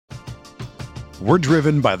We're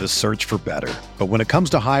driven by the search for better. But when it comes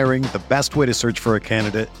to hiring, the best way to search for a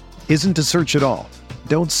candidate isn't to search at all.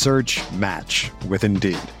 Don't search, match with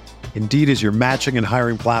Indeed. Indeed is your matching and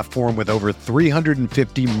hiring platform with over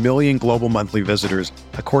 350 million global monthly visitors,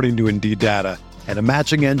 according to Indeed data, and a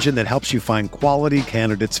matching engine that helps you find quality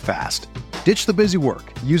candidates fast. Ditch the busy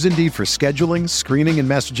work. Use Indeed for scheduling, screening, and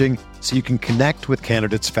messaging so you can connect with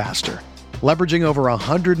candidates faster. Leveraging over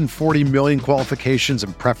 140 million qualifications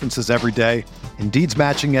and preferences every day, Indeed's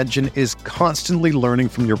matching engine is constantly learning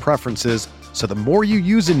from your preferences, so the more you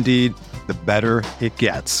use Indeed, the better it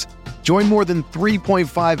gets. Join more than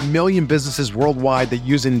 3.5 million businesses worldwide that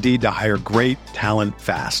use Indeed to hire great talent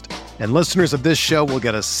fast. And listeners of this show will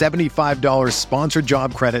get a $75 sponsored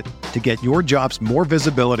job credit to get your jobs more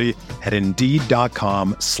visibility at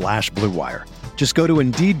Indeed.com/Blue Wire. Just go to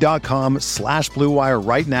Indeed.com/Blue Wire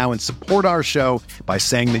right now and support our show by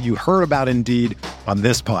saying that you heard about Indeed on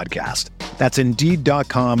this podcast. That's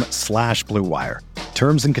Indeed.com/Blue Wire.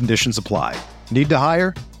 Terms and conditions apply. Need to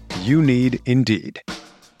hire? You need Indeed.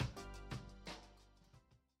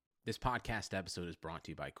 This podcast episode is brought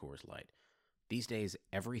to you by Coors Light. These days,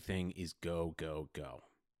 everything is go, go, go.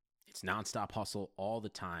 It's nonstop hustle all the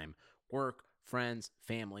time. Work, friends,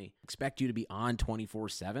 family, expect you to be on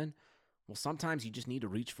 24/7. Well, sometimes you just need to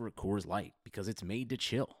reach for a Coors Light because it's made to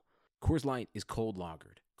chill. Coors Light is cold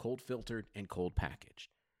lagered, cold filtered, and cold packaged.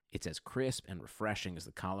 It's as crisp and refreshing as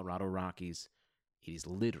the Colorado Rockies. It is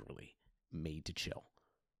literally made to chill.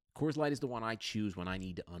 Coors Light is the one I choose when I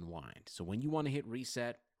need to unwind. So when you want to hit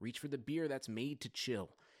reset, reach for the beer that's made to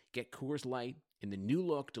chill. Get Coors Light in the new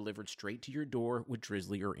look delivered straight to your door with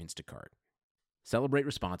Drizzly or Instacart. Celebrate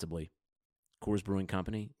responsibly. Coors Brewing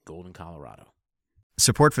Company, Golden, Colorado.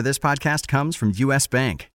 Support for this podcast comes from U.S.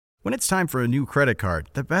 Bank. When it's time for a new credit card,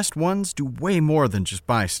 the best ones do way more than just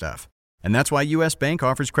buy stuff. And that's why U.S. Bank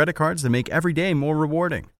offers credit cards that make every day more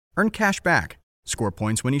rewarding. Earn cash back, score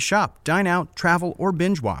points when you shop, dine out, travel, or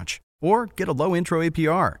binge watch, or get a low intro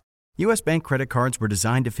APR. U.S. Bank credit cards were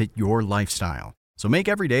designed to fit your lifestyle. So make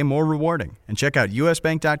every day more rewarding and check out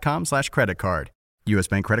usbank.com/credit card. U.S.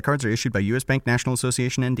 Bank credit cards are issued by U.S. Bank National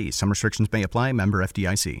Association ND. Some restrictions may apply. Member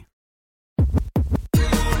FDIC.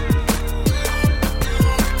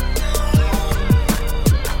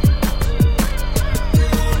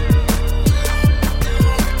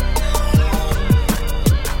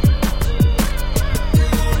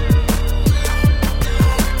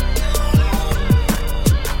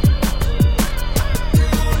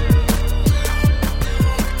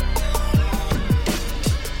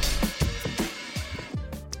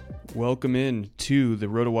 Welcome in to the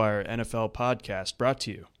RotoWire NFL podcast, brought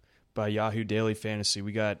to you by Yahoo Daily Fantasy.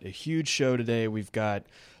 We got a huge show today. We've got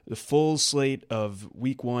the full slate of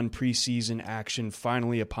Week 1 preseason action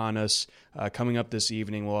finally upon us. Coming up this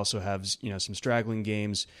evening, we'll also have some straggling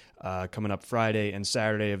games coming up Friday and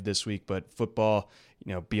Saturday of this week. But football,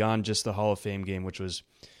 beyond just the Hall of Fame game, which was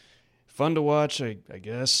fun to watch, I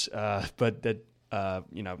guess. But that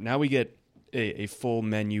now we get a full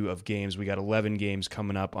menu of games. We got 11 games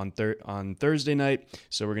coming up on Thursday night,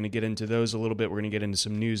 so we're going to get into those a little bit. We're going to get into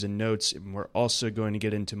some news and notes, and we're also going to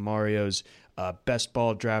get into Mario's best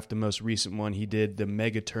ball draft, the most recent one he did, the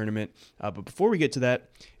mega tournament. But before we get to that,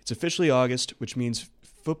 it's officially August, which means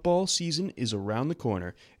football season is around the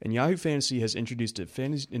corner, and Yahoo Fantasy has introduced a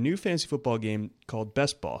new fantasy football game called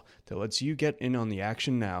Best Ball that lets you get in on the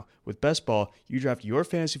action now. With Best Ball, you draft your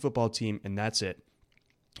fantasy football team, and that's it.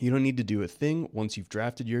 You don't need to do a thing once you've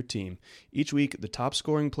drafted your team. Each week, the top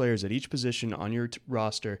scoring players at each position on your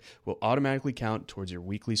roster will automatically count towards your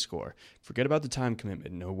weekly score. Forget about the time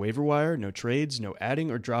commitment. No waiver wire, no trades, no adding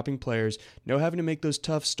or dropping players, no having to make those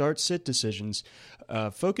tough start-sit decisions.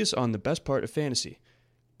 Focus on the best part of fantasy,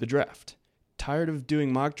 the draft. Tired of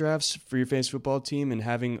doing mock drafts for your fantasy football team and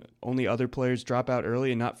having only other players drop out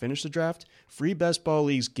early and not finish the draft? Free best ball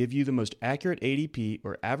leagues give you the most accurate ADP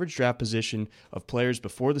or average draft position of players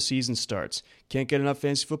before the season starts. Can't get enough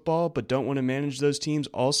fantasy football but don't want to manage those teams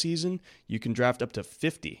all season? You can draft up to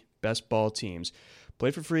 50 best ball teams.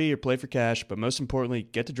 Play for free or play for cash, but most importantly,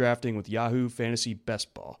 get to drafting with Yahoo Fantasy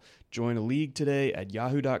Best Ball. Join a league today at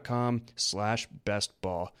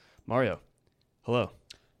yahoo.com/bestball. Mario, hello.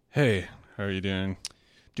 Hey. How are you doing?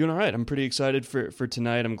 Doing all right. I'm pretty excited for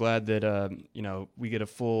tonight. I'm glad that we get a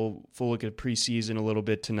full look at preseason a little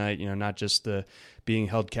bit tonight. Not just the being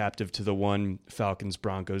held captive to the one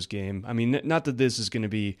Falcons-Broncos game. I mean, not that this is going to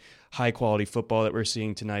be high quality football that we're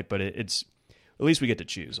seeing tonight, but it's at least we get to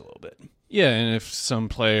choose a little bit. Yeah, and if some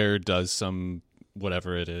player does some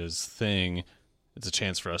whatever it is thing, it's a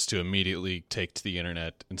chance for us to immediately take to the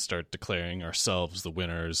internet and start declaring ourselves the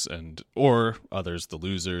winners or others the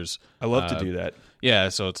losers. I love to do that. Yeah,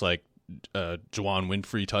 so it's like Juwan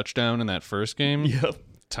Winfrey touchdown in that first game. Yep.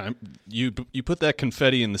 Time you put that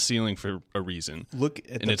confetti in the ceiling for a reason. Look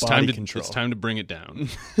at and the it's body time to, control. It's time to bring it down.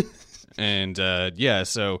 And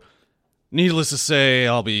so needless to say,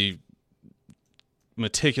 I'll be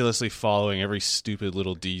meticulously following every stupid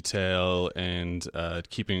little detail and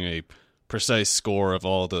keeping a precise score of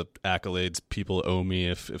all the accolades people owe me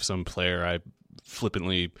if some player I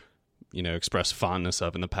flippantly express fondness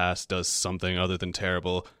of in the past does something other than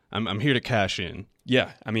terrible. I'm here to cash in.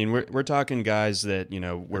 Yeah, I mean we're talking guys that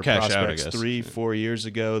were prospects 3-4 years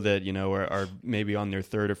ago that are maybe on their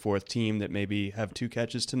third or fourth team that maybe have 2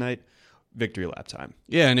 catches tonight. Victory lap time.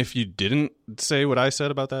 Yeah, and if you didn't say what I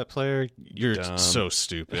said about that player, you're dumb. So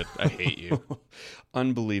stupid. I hate you.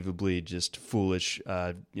 Unbelievably just foolish,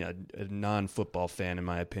 a non-football fan in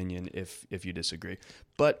my opinion, if you disagree.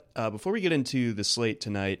 But before we get into the slate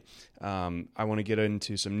tonight, I want to get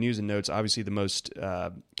into some news and notes. Obviously the most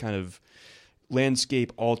kind of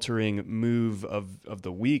landscape-altering move of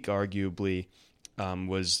the week, arguably,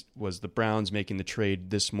 was the Browns making the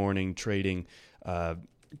trade this morning, trading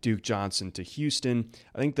Duke Johnson to Houston.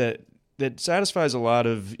 I think that satisfies a lot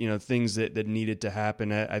of things that needed to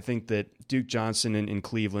happen. I think that Duke Johnson in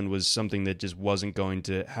Cleveland was something that just wasn't going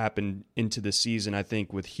to happen into the season. I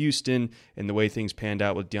think with Houston and the way things panned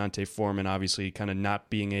out with Deontay Foreman, obviously kind of not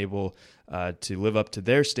being able to live up to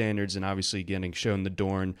their standards, and obviously getting shown the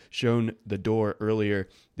door earlier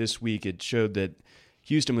this week, it showed that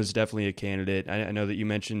Houston was definitely a candidate. I know that you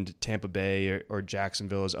mentioned Tampa Bay or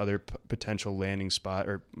Jacksonville as other potential landing spot,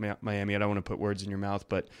 or Miami. I don't want to put words in your mouth,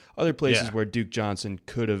 but other places where Duke Johnson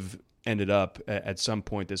could have ended up at some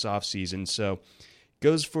point this offseason. So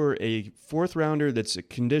goes for a 4th rounder that's a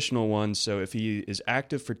conditional one. So if he is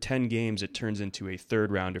active for 10 games, it turns into a 3rd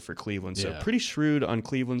rounder for Cleveland. So pretty shrewd on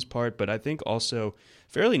Cleveland's part, but I think also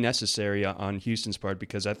fairly necessary on Houston's part,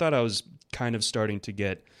 because I thought I was kind of starting to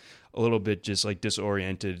get a little bit just like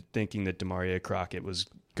disoriented, thinking that Demaria Crockett was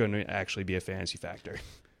going to actually be a fantasy factor.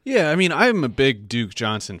 Yeah, I mean, I'm a big Duke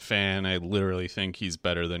Johnson fan. I literally think he's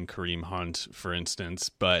better than Kareem Hunt, for instance.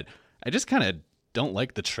 But I just kind of don't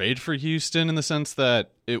like the trade for Houston in the sense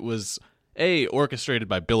that it was, orchestrated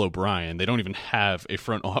by Bill O'Brien. They don't even have a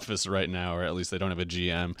front office right now, or at least they don't have a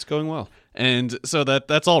GM. It's going well. And so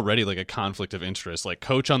that's already like a conflict of interest. Like,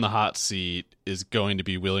 coach on the hot seat is going to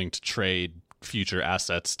be willing to trade future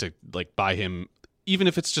assets to like buy him, even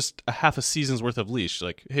if it's just a half a season's worth of leash.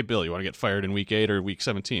 Like, hey Bill, you want to get fired in week 8 or week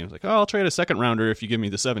 17? It's like, I'll trade a 2nd rounder if you give me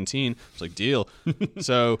the 17. It's like, deal.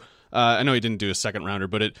 So I know he didn't do a 2nd rounder,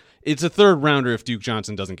 but it's a 3rd rounder if Duke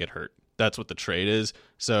Johnson doesn't get hurt. That's what the trade is.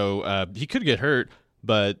 So he could get hurt,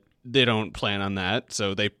 but they don't plan on that.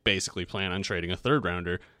 So they basically plan on trading a 3rd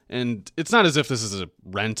rounder. And it's not as if this is a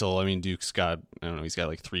rental. I mean, Duke's got, he's got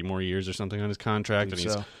like 3 more years or something on his contract, and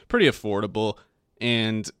he's pretty affordable.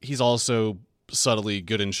 And he's also subtly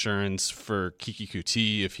good insurance for Kiki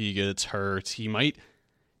Kuti if he gets hurt. He might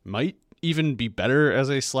even be better as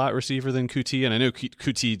a slot receiver than Kuti. And I know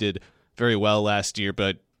Kuti did very well last year,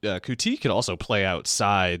 but Kuti could also play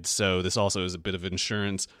outside. So this also is a bit of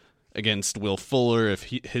insurance against Will Fuller. If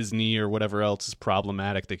his knee or whatever else is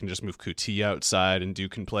problematic, they can just move Kuti outside, and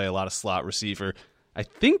Duke can play a lot of slot receiver. I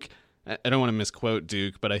think, I don't want to misquote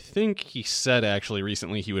Duke, but I think he said actually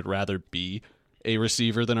recently he would rather be a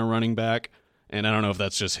receiver than a running back. And I don't know if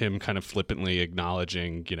that's just him kind of flippantly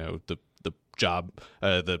acknowledging, the job,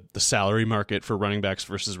 the salary market for running backs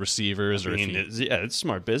versus receivers. It's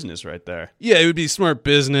smart business right there. Yeah, it would be smart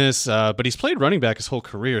business, but he's played running back his whole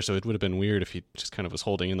career, so it would have been weird if he just kind of was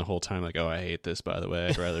holding in the whole time, like, I hate this, by the way,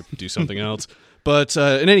 I'd rather do something else. But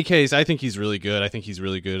in any case, I think he's really good. I think he's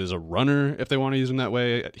really good as a runner, if they want to use him that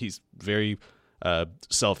way. He's very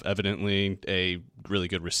self-evidently a really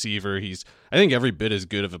good receiver. He's, I think, every bit as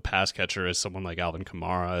good of a pass catcher as someone like Alvin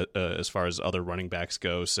Kamara as far as other running backs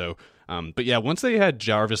go. So, but yeah, once they had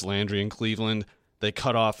Jarvis Landry in Cleveland, they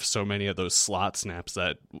cut off so many of those slot snaps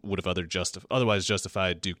that would have otherwise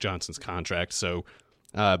justified Duke Johnson's contract. So,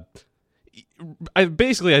 I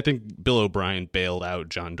think Bill O'Brien bailed out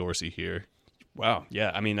John Dorsey here. Wow.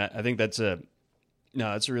 Yeah. I mean, I think that's a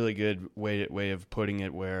really good way of putting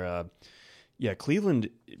it, where, Cleveland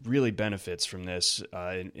really benefits from this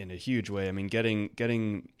in a huge way. I mean, getting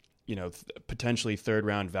potentially 3rd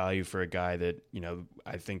round value for a guy that,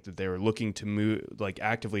 I think that they were looking to move, like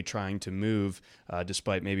actively trying to move,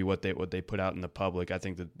 despite maybe what they put out in the public. I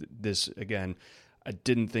think that this, again, I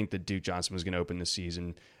didn't think that Duke Johnson was going to open the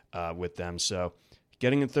season with them. So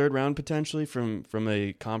getting a 3rd round potentially from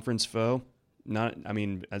a conference foe,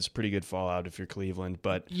 that's pretty good fallout if you're Cleveland.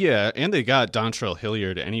 But yeah, and they got Dontrell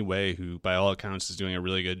Hilliard anyway, who by all accounts is doing a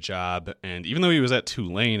really good job. And even though he was at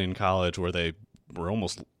Tulane in college, where they were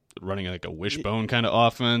almost running like a wishbone kind of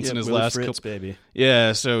offense in his last Fritz, baby.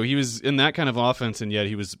 Yeah, so he was in that kind of offense, and yet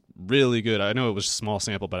he was really good. I know it was a small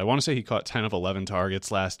sample, but I want to say he caught 10 of 11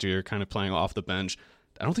 targets last year, kind of playing off the bench.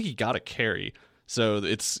 I don't think he got a carry. So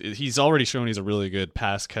he's already shown he's a really good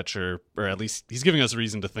pass catcher, or at least he's giving us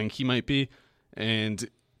reason to think he might be. And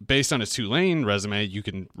based on his Tulane resume, you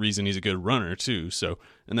can reason he's a good runner too. So,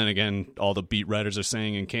 and then again, all the beat writers are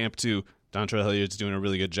saying in camp too, Dontrell Hilliard's doing a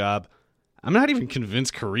really good job. I'm not even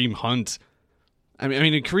convinced Kareem Hunt. I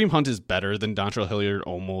mean, Kareem Hunt is better than Dontrell Hilliard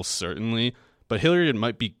almost certainly, but Hilliard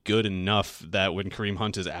might be good enough that when Kareem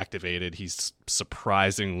Hunt is activated, he's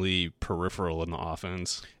surprisingly peripheral in the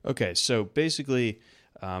offense. Okay, so basically,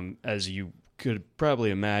 as you could probably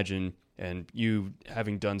imagine, and you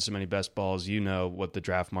having done so many best balls, you know what the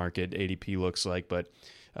draft market ADP looks like, but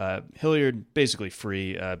Hilliard basically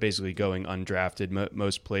free, basically going undrafted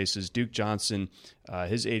most places. Duke Johnson,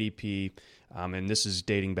 his ADP, and this is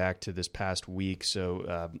dating back to this past week,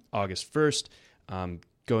 so August 1st,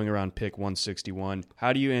 going around pick 161.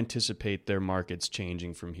 How do you anticipate their markets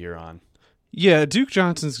changing from here on? Yeah, Duke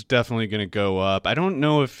Johnson's definitely going to go up. I don't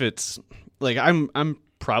know if it's like I'm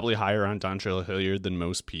probably higher on Dontrell Hilliard than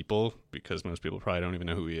most people, because most people probably don't even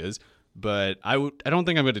know who he is. But I don't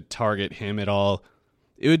think I'm going to target him at all.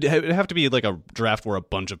 It would have to be like a draft where a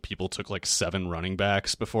bunch of people took like 7 running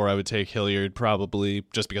backs before I would take Hilliard, probably,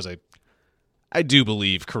 just because I do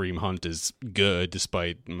believe Kareem Hunt is good,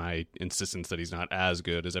 despite my insistence that he's not as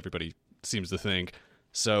good as everybody seems to think.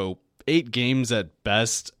 So 8 games at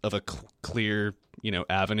best of a clear,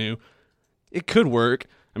 avenue. It could work.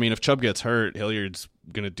 I mean, if Chubb gets hurt, Hilliard's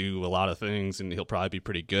going to do a lot of things, and he'll probably be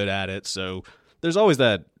pretty good at it. So there's always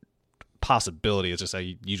that possibility. It's just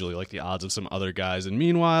I usually like the odds of some other guys. And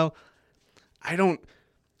meanwhile, I don't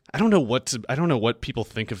know what people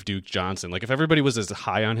think of Duke Johnson. Like, if everybody was as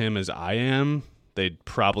high on him as I am, they'd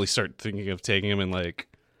probably start thinking of taking him in like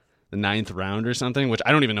the 9th round or something, which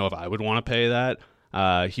I don't even know if I would want to pay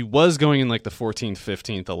that. He was going in like the 14th,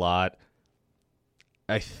 15th a lot.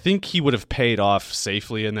 I think he would have paid off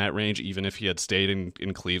safely in that range, even if he had stayed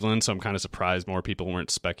in Cleveland. So I'm kind of surprised more people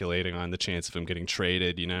weren't speculating on the chance of him getting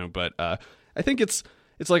traded, But I think it's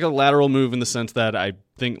like a lateral move in the sense that I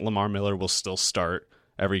think Lamar Miller will still start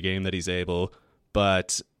every game that he's able,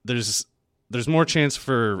 but there's more chance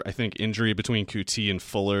for, I think, injury between QT and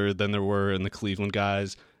Fuller than there were in the Cleveland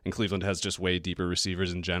guys. And Cleveland has just way deeper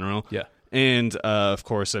receivers in general. Yeah. And of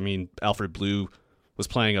course, I mean, Alfred Blue was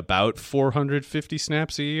playing about 450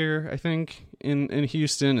 snaps a year, I think, in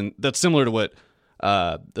Houston, and that's similar to what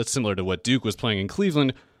Duke was playing in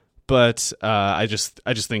Cleveland. But I just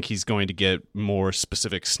think he's going to get more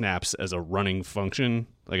specific snaps as a running function.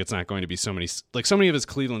 Like, it's not going to be so many of his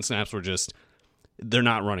Cleveland snaps were just, they're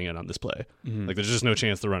not running it on this play. Mm-hmm. Like, there's just no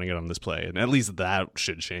chance they're running it on this play, and at least that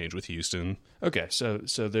should change with Houston. Okay, so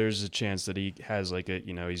there's a chance that he has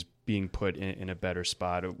he's being put in a better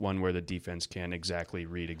spot, one where the defense can't exactly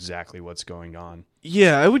read exactly what's going on.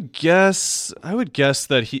 Yeah, I would guess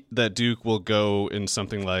that Duke will go in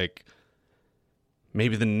something like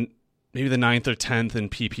maybe the 9th or 10th in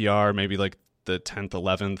PPR, maybe like the 10th,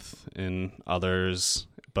 11th in others.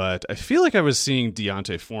 But I feel like I was seeing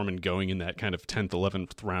Deontay Foreman going in that kind of 10th,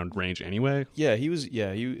 11th round range anyway. Yeah, he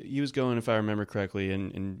was going, if I remember correctly,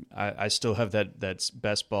 and I still have that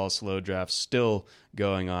best ball slow draft still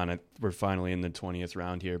going on. We're finally in the 20th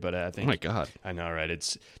round here, but I think, oh my God, I know,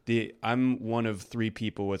 right? I'm one of 3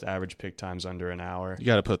 people with average pick times under an hour. You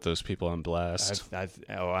got to put those people on blast.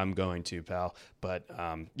 I'm going to, pal. But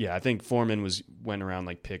I think Foreman went around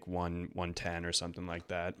like pick 110 or something like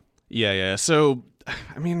that. Yeah. So,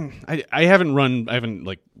 I mean, I haven't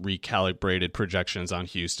like recalibrated projections on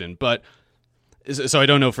Houston, but so I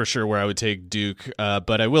don't know for sure where I would take Duke.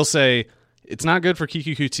 But I will say it's not good for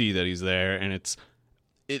Kiki Kuti that he's there, and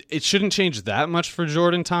it shouldn't change that much for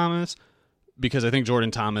Jordan Thomas, because I think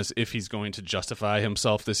Jordan Thomas, if he's going to justify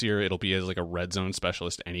himself this year, it'll be as like a red zone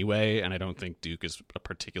specialist anyway, and I don't think Duke is a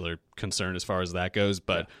particular concern as far as that goes.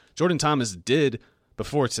 But Jordan Thomas did,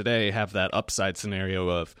 before today, have that upside scenario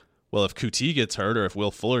of, well, if QT gets hurt or if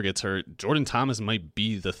Will Fuller gets hurt, Jordan Thomas might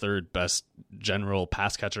be the 3rd best general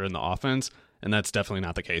pass catcher in the offense, and that's definitely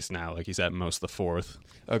not the case now. Like, he's at most the 4th.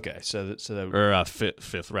 Okay, so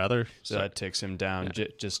fifth rather. So that takes him down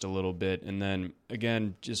just a little bit, and then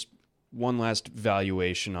again, just one last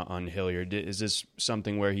valuation on Hilliard. Is this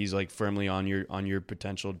something where he's like firmly on your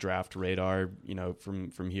potential draft radar?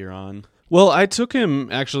 from here on. Well, I took him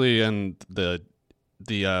actually in the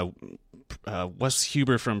Wes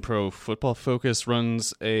Huber from Pro Football Focus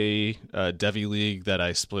runs a Devy league that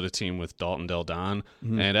I split a team with Dalton Del Don,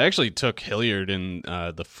 and I actually took Hilliard in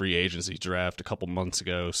the free agency draft a couple months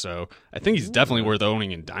ago. So I think he's definitely worth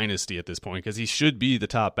owning in Dynasty at this point because he should be the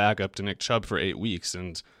top backup to Nick Chubb for 8 weeks,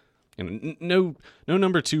 and no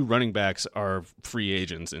number 2 running backs are free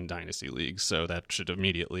agents in Dynasty leagues, so that should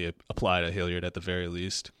immediately apply to Hilliard at the very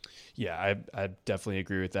least. Yeah, I definitely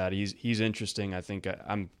agree with that. He's interesting. I think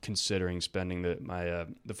I'm considering spending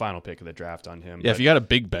the final pick of the draft on him. Yeah, if you got a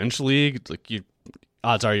big bench league, like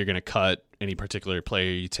odds are you're going to cut any particular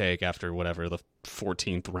player you take after whatever the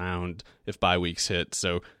 14th round if bye weeks hit.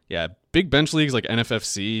 So yeah, big bench leagues like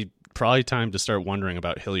NFFC, probably time to start wondering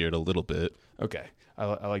about Hilliard a little bit. Okay,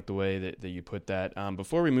 I like the way that you put that.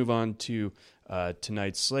 Before we move on to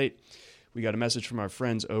tonight's slate, we got a message from our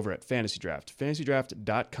friends over at Fantasy Draft.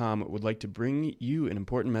 FantasyDraft.com would like to bring you an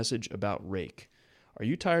important message about Rake. Are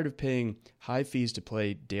you tired of paying high fees to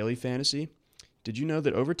play daily fantasy? Did you know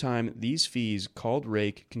that over time, these fees, called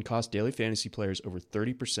Rake, can cost daily fantasy players over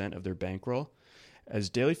 30% of their bankroll? As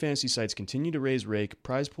daily fantasy sites continue to raise Rake,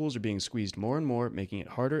 prize pools are being squeezed more and more, making it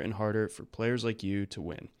harder and harder for players like you to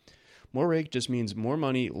win. More Rake just means more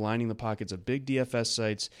money lining the pockets of big DFS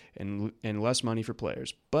sites and less money for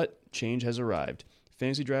players. But change has arrived.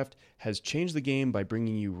 Fantasy Draft has changed the game by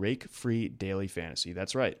bringing you Rake-free daily fantasy.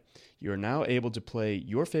 That's right. You are now able to play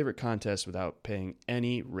your favorite contests without paying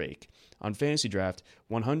any Rake. On Fantasy Draft,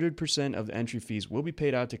 100% of the entry fees will be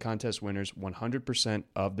paid out to contest winners 100%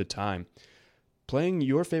 of the time. Playing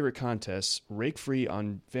your favorite contests rake-free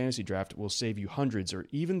on Fantasy Draft will save you hundreds or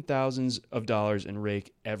even thousands of dollars in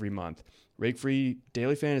Rake every month. Rake-free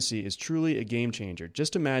daily fantasy is truly a game changer.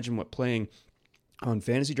 Just imagine what playing on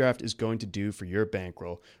Fantasy Draft is going to do for your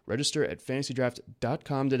bankroll. Register at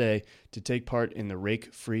FantasyDraft.com today to take part in the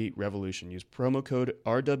Rake-free revolution. Use promo code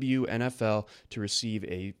RWNFL to receive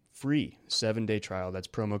a free 7-day trial. That's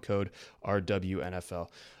promo code RWNFL. All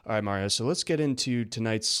right, Mario, so let's get into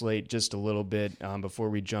tonight's slate just a little bit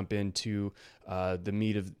before we jump into the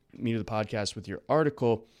meat of the podcast with your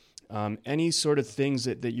article. Any sort of things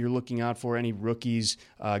that you're looking out for, any rookies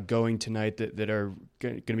going tonight that are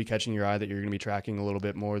going to be catching your eye that you're going to be tracking a little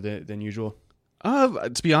bit more than usual?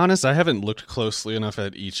 To be honest, I haven't looked closely enough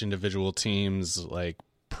at each individual team's like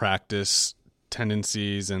practice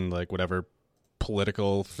tendencies and like whatever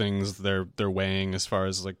political things they're weighing as far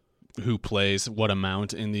as like who plays what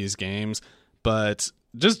amount in these games. But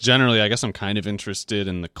just generally, I guess I'm kind of interested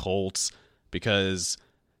in the Colts because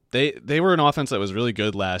they were an offense that was really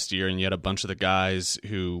good last year, and yet a bunch of the guys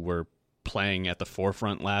who were playing at the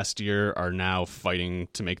forefront last year are now fighting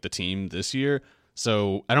to make the team this year.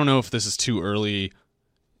 So I don't know if this is too early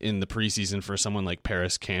in the preseason for someone like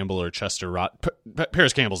Paris Campbell or Chester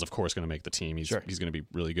Paris Campbell's, of course, going to make the team. He's going to be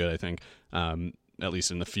really good, I think, at least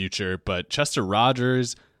in the future. But Chester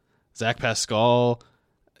Rogers, Zach Pascal,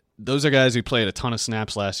 those are guys who played a ton of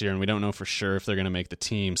snaps last year, and we don't know for sure if they're going to make the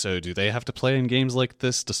team. So do they have to play in games like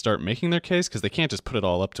this to start making their case? Because they can't just put it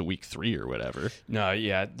all up to week 3 or whatever. No,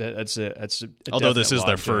 yeah, that's a although this is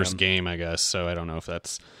their first game, I guess, so I don't know if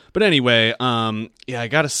that's... But anyway, I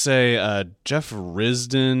got to say, Jeff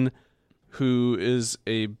Risdon, who is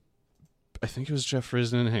I think it was Jeff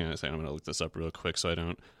Risdon. Hang on a second, I'm going to look this up real quick so I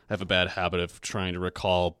don't have a bad habit of trying to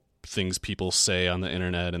recall things people say on the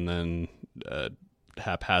internet and then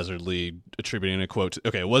haphazardly attributing a quote.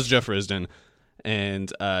 Okay, it was Jeff Risdon,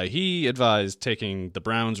 and he advised taking the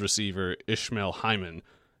Browns receiver Ishmael Hyman,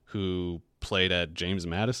 who played at James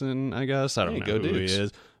Madison, I guess. I don't know who he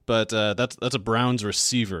is. But that's a Browns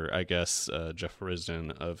receiver, I guess, Jeff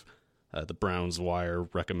Risdon of the Browns Wire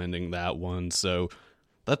recommending that one. So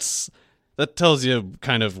that tells you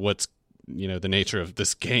kind of what's the nature of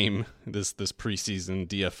this game, this preseason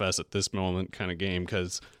DFS at this moment kind of game,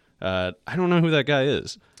 because I don't know who that guy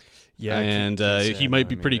is. Yeah, and he might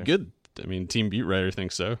be pretty good. I mean, Team Beat Writer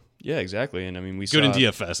thinks so. Yeah, exactly. And I mean, good in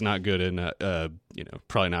DFS, not good in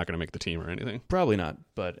probably not going to make the team or anything. Probably not.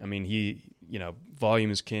 But I mean, he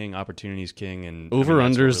volume is king, opportunity is king, and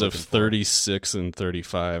over-unders of 36 and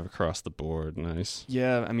 35 across the board. Nice.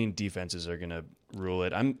 Yeah, I mean, defenses are going to rule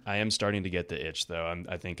it. I am starting to get the itch, though.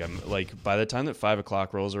 I think I'm like, by the time that 5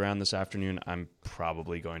 o'clock rolls around this afternoon, I'm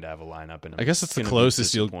probably going to have a lineup. And I guess it's the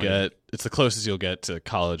closest you'll get. It's the closest you'll get to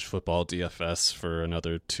college football DFS for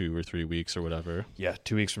another 2 or 3 weeks or whatever. Yeah,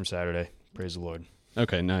 2 weeks from Saturday. Praise the Lord.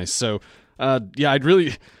 Okay, nice. So,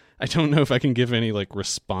 I don't know if I can give any like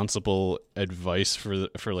responsible advice for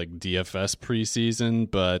like DFS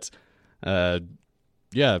preseason, but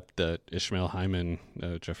the Ishmael Hyman,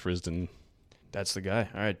 Jeff Risdon. That's the guy.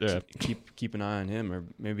 All right, keep an eye on him, or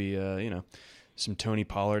maybe some Tony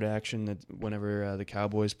Pollard action that whenever the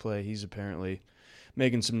Cowboys play, he's apparently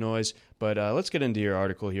making some noise. But let's get into your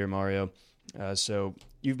article here, Mario. So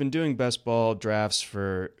you've been doing best ball drafts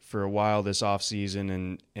for a while this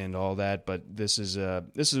offseason and all that, but this is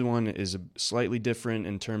one is slightly different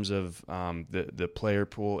in terms of the player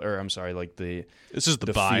pool, or I'm sorry, like the field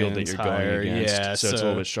that you're going against. Yeah, so it's a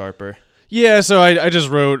little bit sharper. Yeah, so I just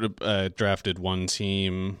drafted one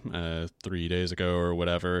team 3 days ago or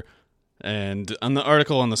whatever, and on the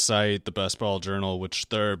article on the site, the Best Ball Journal, which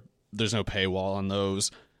there's no paywall on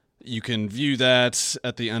those. You can view that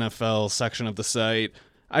at the NFL section of the site.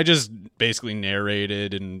 I just basically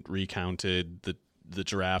narrated and recounted the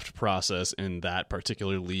draft process in that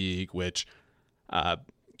particular league, which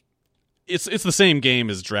it's the same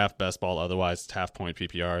game as draft best ball. Otherwise, it's half-point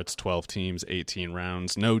PPR. It's 12 teams, 18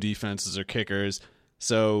 rounds, no defenses or kickers.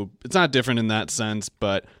 So it's not different in that sense,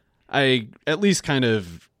 but I at least kind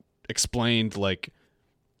of explained like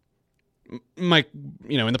my,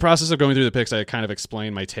 in the process of going through the picks, I kind of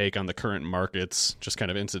explained my take on the current markets, just kind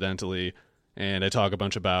of incidentally, and I talk a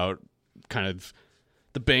bunch about kind of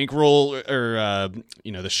the bankroll or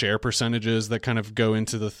the share percentages that kind of go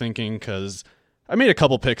into the thinking, because I made a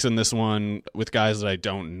couple picks in this one with guys that I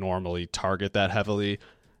don't normally target that heavily,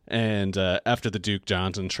 and after the Duke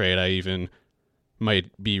Johnson trade, I even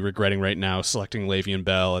might be regretting right now selecting Le'Veon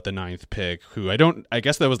Bell at the 9th pick, who I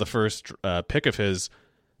guess that was the first pick of his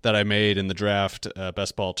that I made in the draft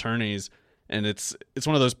best ball tourneys, and it's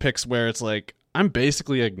one of those picks where it's like I'm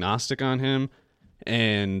basically agnostic on him,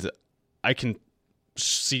 and I can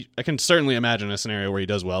certainly imagine a scenario where he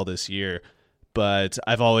does well this year, but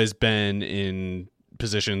I've always been in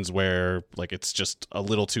positions where like it's just a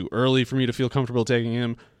little too early for me to feel comfortable taking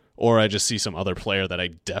him, or I just see some other player that I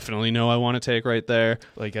definitely know I want to take right there.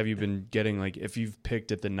 Like, have you been getting, like, if you've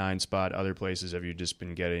picked at the 9 spot other places, have you just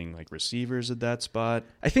been getting, like, receivers at that spot?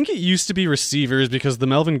 I think it used to be receivers because the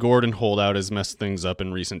Melvin Gordon holdout has messed things up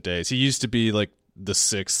in recent days. He used to be, like, the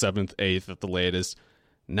 6th, 7th, 8th at the latest.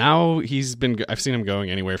 Now I've seen him going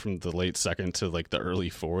anywhere from the late 2nd to, like, the early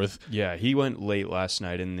 4th. Yeah, he went late last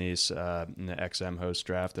night in the XM host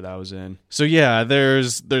draft that I was in. So, yeah,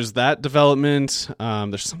 there's that development.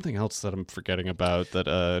 There's something else that I'm forgetting about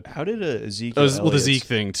that. How did Ezekiel the Zeke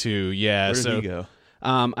thing, too, yeah. Where did he go?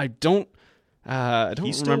 I don't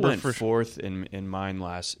he still remember went fourth in mine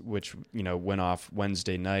last, which went off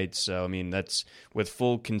Wednesday night. So I mean, that's with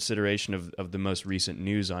full consideration of the most recent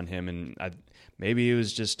news on him, and maybe it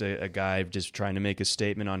was just a guy just trying to make a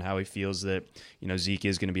statement on how he feels that Zeke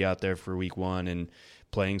is going to be out there for week 1 and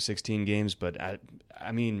playing 16 games. But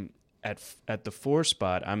I mean, at the 4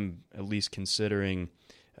 spot, I'm at least considering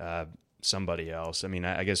somebody else. I mean,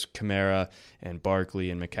 I guess Kamara and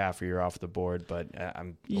Barkley and McCaffrey are off the board, but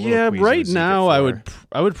I'm right now I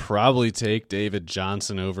would probably take David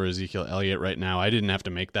Johnson over Ezekiel Elliott right now. I didn't have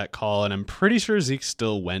to make that call, and I'm pretty sure Zeke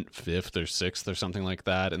still went 5th or 6th or something like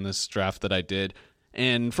that in this draft that I did.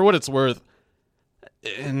 And for what it's worth,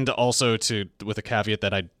 and also with a caveat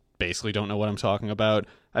that I basically don't know what I'm talking about,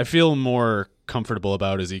 I feel more comfortable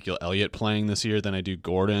about Ezekiel Elliott playing this year than I do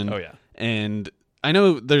Gordon. Oh yeah, and I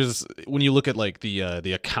know when you look at like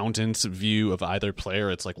the accountant's view of either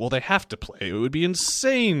player, it's like, well, they have to play. It would be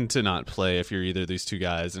insane to not play if you're either of these two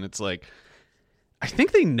guys. And it's like, I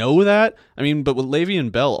think they know that. I mean, but what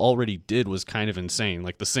Le'Veon Bell already did was kind of insane.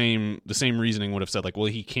 Like the same reasoning would have said, like, well,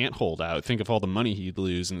 he can't hold out. Think of all the money he'd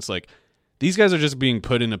lose. And it's like, these guys are just being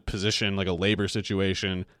put in a position, like a labor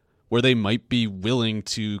situation, where they might be willing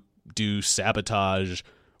to do sabotage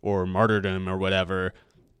or martyrdom or whatever,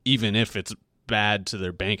 even if it's bad to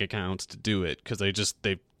their bank accounts to do it, because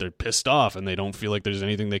they're pissed off and they don't feel like there's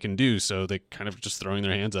anything they can do, so they kind of just throwing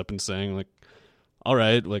their hands up and saying like, all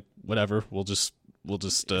right, like whatever, we'll just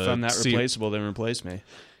if I'm not replaceable, then replace me.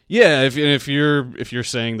 Yeah, if you're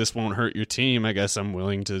saying this won't hurt your team, I guess I'm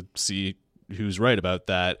willing to see who's right about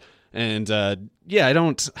that. And yeah, I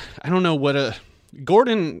don't know what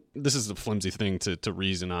Gordon, this is a flimsy thing to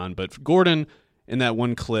reason on, but Gordon, in that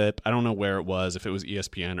one clip, I don't know where it was, if it was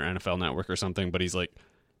ESPN or NFL Network or something, but he's like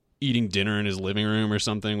eating dinner in his living room or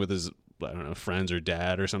something with his, I don't know, friends or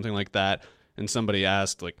dad or something like that. And somebody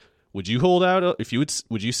asked, like, would you hold out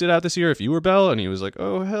would you sit out this year if you were Bell? And he was like,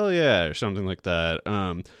 oh, hell yeah, or something like that.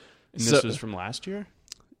 And this was from last year?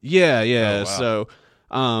 Yeah. Oh, wow. So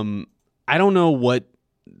I don't know what,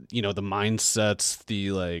 the mindsets,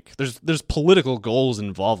 the like, there's political goals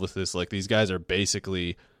involved with this. Like, these guys are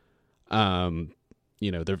basically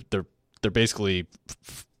they're basically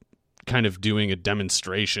kind of doing a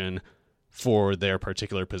demonstration for their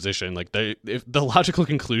particular position. Like if the logical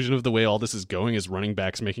conclusion of the way all this is going is running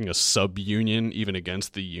backs making a sub-union even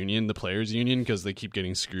against the union, the players' union, because they keep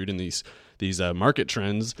getting screwed in these market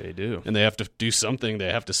trends. They do. And they have to do something. They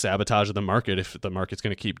have to sabotage the market if the market's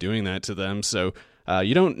going to keep doing that to them. So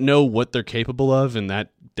you don't know what they're capable of, and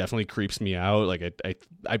that definitely creeps me out. Like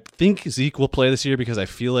I think Zeke will play this year because I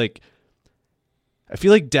feel like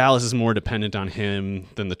Dallas is more dependent on him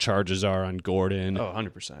than the Chargers are on Gordon. Oh,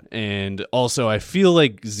 100%. And also, I feel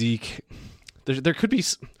like Zeke, there could be,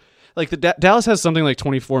 like Dallas has something like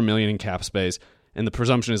 $24 million in cap space, and the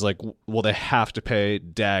presumption is like, well, they have to pay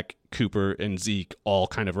Dak, Cooper, and Zeke all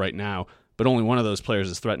kind of right now, but only one of those players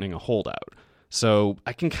is threatening a holdout. So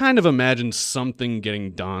I can kind of imagine something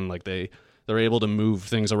getting done, like they're able to move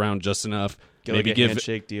things around just enough. Maybe give a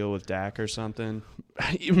handshake deal with Dak or something.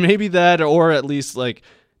 Maybe that, or at least like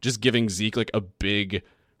just giving Zeke like a big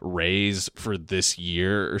raise for this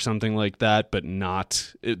year or something like that, but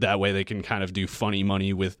not that way they can kind of do funny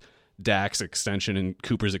money with Dak's extension and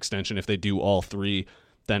Cooper's extension. If they do all three,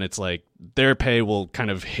 then it's like their pay will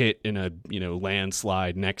kind of hit in a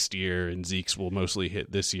landslide next year, and Zeke's will mostly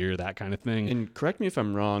hit this year, that kind of thing. And correct me if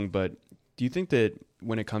I'm wrong, but do you think that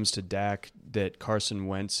when it comes to Dak, that Carson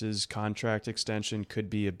Wentz's contract extension could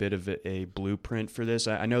be a bit of a blueprint for this?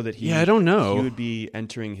 I know that I don't know. He would be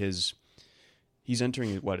entering his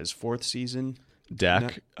fourth season?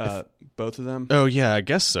 Dak? Both of them? Oh, yeah, I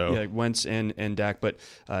guess so. Yeah, Wentz and Dak. But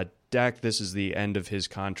Dak, this is the end of his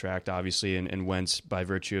contract, obviously, and Wentz, by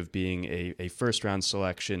virtue of being a first-round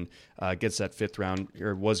selection, gets that fifth round,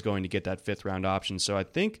 or was going to get that fifth-round option. So I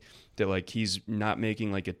think that like he's not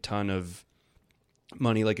making like a ton of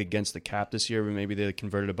money like against the cap this year, but maybe they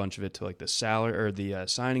converted a bunch of it to like the salary or the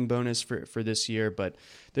signing bonus for this year. But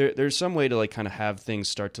there's some way to like kind of have things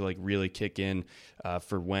start to like really kick in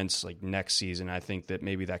for Wentz like next season. I think that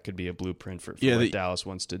maybe that could be a blueprint for what Dallas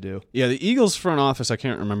wants to do. Yeah, the Eagles front office, I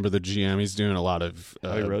can't remember the GM. He's doing a lot of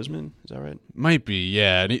Howie Roseman, is that right? Might be,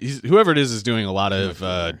 yeah. And whoever it is doing a lot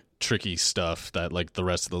of tricky stuff that like the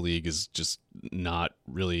rest of the league is just not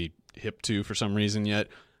really hip to for some reason yet.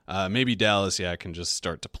 Maybe Dallas, can just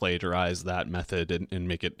start to plagiarize that method and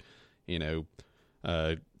make it,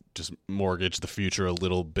 just mortgage the future a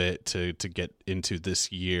little bit to get into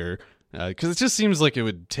this year. Because it just seems like it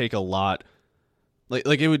would take a lot.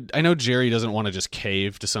 Like it would. I know Jerry doesn't want to just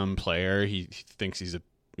cave to some player. He thinks he's a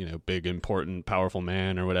big, important, powerful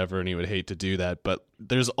man or whatever, and he would hate to do that. But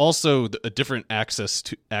there's also a different axis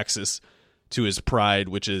to his pride,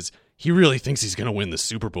 which is, he really thinks he's going to win the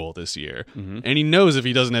Super Bowl this year. Mm-hmm. And he knows if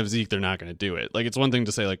he doesn't have Zeke, they're not going to do it. Like, it's one thing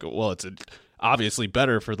to say, like, well, it's obviously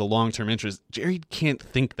better for the long-term interest. Jerry can't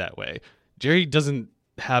think that way. Jerry doesn't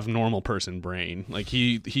have normal person brain. Like,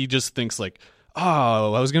 he just thinks, like,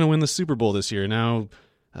 oh, I was going to win the Super Bowl this year. Now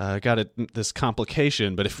I got this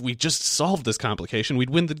complication. But if we just solved this complication, we'd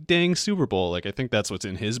win the dang Super Bowl. Like, I think that's what's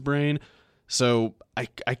in his brain. So I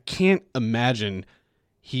can't imagine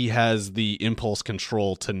he has the impulse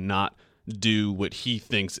control to not do what he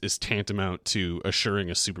thinks is tantamount to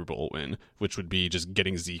assuring a Super Bowl win, which would be just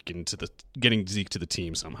getting Zeke to the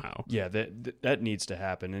team somehow. Yeah, that needs to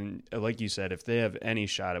happen. And like you said, if they have any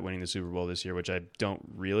shot at winning the Super Bowl this year, which I don't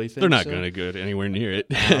really think they're not going to go anywhere near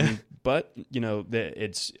it. But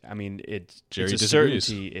it's a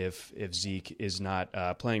certainty if Zeke is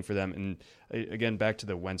not playing for them. And again, back to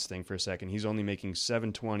the Wentz thing for a second. He's only making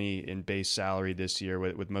 $720 in base salary this year,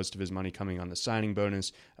 with most of his money coming on the signing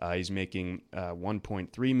bonus. He's making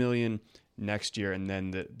 $1.3 million next year, and then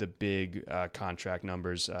the big contract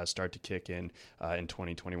numbers start to kick in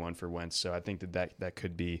 2021 for Wentz. So I think that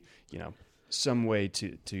could be some way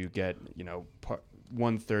to get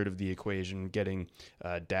 1/3 of the equation, getting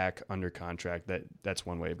Dak under contract. That's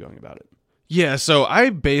one way of going about it. Yeah, so I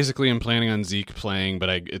basically am planning on Zeke playing, but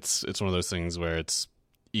it's one of those things where it's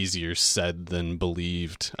easier said than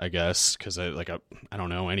believed, I guess, because I don't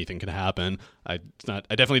know, anything can happen. I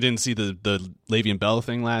definitely didn't see the Le'Veon Bell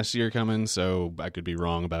thing last year coming, so I could be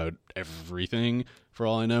wrong about everything for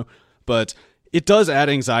all I know. But it does add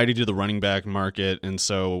anxiety to the running back market, and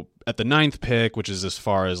so at the 9th pick, which is as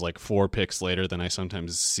far as like 4 picks later than I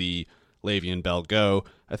sometimes see Le'Veon Bell go,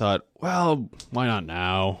 I thought, well, why not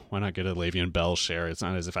now? Why not get a Le'Veon Bell share? It's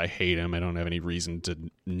not as if I hate him. I don't have any reason to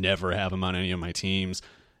never have him on any of my teams.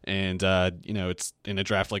 And, it's in a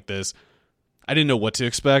draft like this, I didn't know what to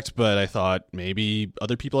expect, but I thought maybe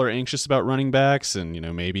other people are anxious about running backs, and,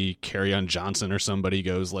 maybe Kerryon Johnson or somebody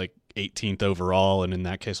goes like 18th overall, and in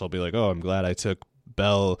that case I'll be like, oh, I'm glad I took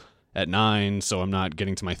Bell at 9, so I'm not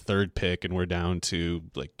getting to my 3rd pick and we're down to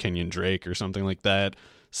like Kenyon Drake or something like that.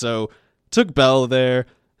 So took Bell there.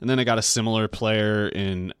 And then I got a similar player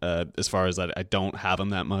in as far as that I don't have him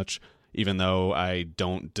that much, even though I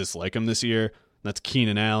don't dislike him this year. That's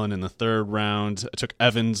Keenan Allen in the 3rd round. I took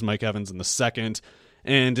Mike Evans in the 2nd.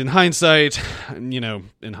 And in hindsight,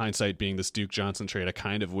 being this Duke Johnson trade, I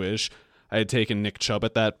kind of wish I had taken Nick Chubb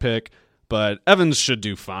at that pick. But Evans should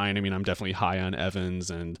do fine. I mean, I'm definitely high on Evans,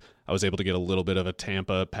 and I was able to get a little bit of a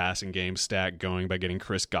Tampa passing game stack going by getting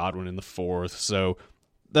Chris Godwin in the 4th. So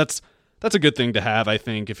that's a good thing to have, I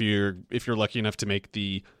think, if you're lucky enough to make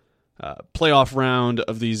the playoff round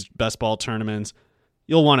of these best ball tournaments.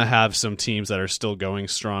 You'll want to have some teams that are still going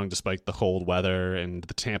strong despite the cold weather, and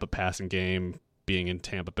the Tampa passing game being in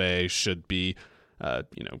Tampa Bay should be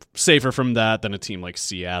safer from that than a team like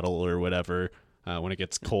Seattle or whatever when it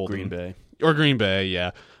gets cold. Green Bay,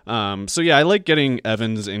 yeah. I like getting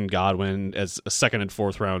Evans and Godwin as a 2nd and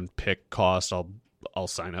 4th round pick cost. I'll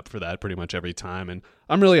sign up for that pretty much every time, and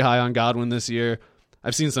I'm really high on Godwin this year.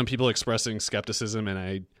 I've seen some people expressing skepticism,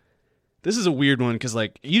 and this is a weird one because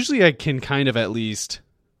usually I can kind of at least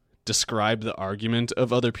describe the argument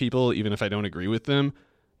of other people even if I don't agree with them.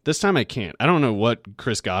 This time I can't. I don't know what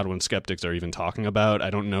Chris Godwin skeptics are even talking about. I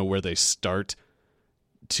don't know where they start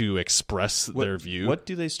to express their view. What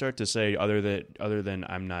do they start to say other than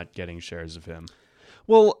I'm not getting shares of him?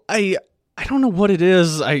 Well, I don't know what it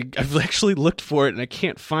is. I've actually looked for it and I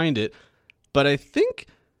can't find it. But I think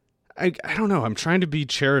I don't know. I'm trying to be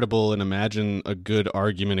charitable and imagine a good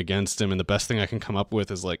argument against him, and the best thing I can come up with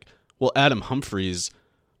is Adam Humphries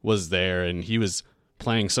was there and he was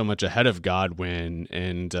playing so much ahead of Godwin,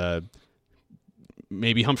 and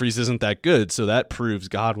maybe Humphries isn't that good, so that proves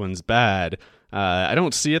Godwin's bad. I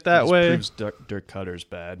don't see it that way. Proves Dirk Cutter's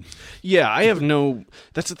bad. Yeah, I have no.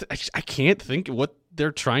 I can't think what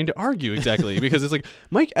they're trying to argue exactly because it's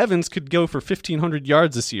Mike Evans could go for 1,500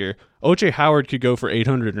 yards this year. O.J. Howard could go for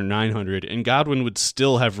 800 or 900, and Godwin would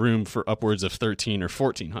still have room for upwards of 1,300 or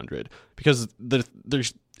 1,400 because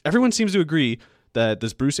everyone seems to agree that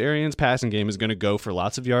this Bruce Arians passing game is going to go for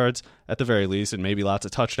lots of yards at the very least and maybe lots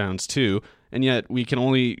of touchdowns too. And yet we can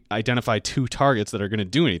only identify 2 targets that are going to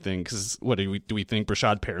do anything because do we think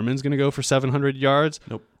Brashad Perriman's going to go for 700 yards?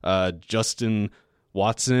 Nope. Justin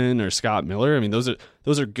Watson or Scott Miller. I mean, those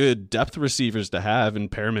are good depth receivers to have,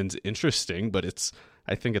 and Perriman's interesting, but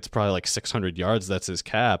I think it's probably 600 yards. That's his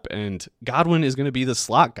cap. And Godwin is going to be the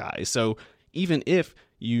slot guy. So even if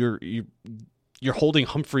you're holding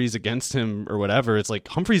Humphries against him or whatever, it's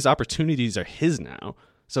Humphries' opportunities are his now.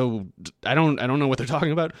 So I don't know what they're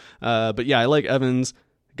talking about. But yeah, I like Evans,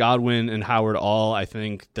 Godwin, and Howard all. I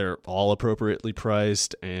think they're all appropriately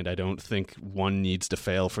priced, and I don't think one needs to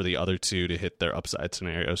fail for the other two to hit their upside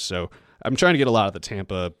scenarios. So I'm trying to get a lot of the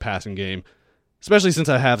Tampa passing game, especially since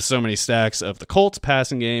I have so many stacks of the Colts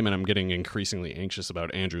passing game, and I'm getting increasingly anxious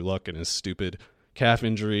about Andrew Luck and his stupid calf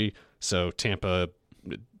injury. So Tampa,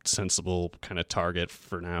 sensible kind of target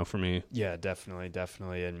for now for me. Yeah, definitely.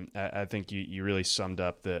 And I think you really summed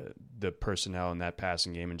up the personnel in that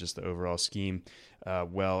passing game and just the overall scheme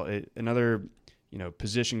another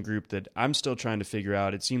position group that I'm still trying to figure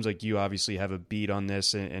out. It seems like you obviously have a beat on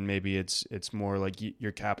this, and maybe it's more like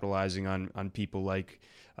you're capitalizing on people like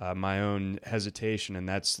my own hesitation, and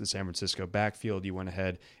that's the San Francisco backfield. You went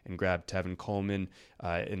ahead and grabbed Tevin Coleman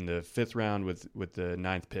in the 5th round with the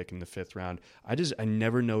 9th pick in the 5th round. I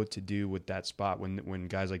never know what to do with that spot when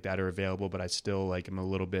guys like that are available, but I still am a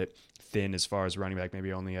little bit thin as far as running back.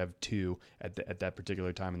 Maybe I only have 2 at that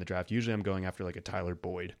particular time in the draft. Usually I'm going after a Tyler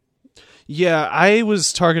Boyd. Yeah, I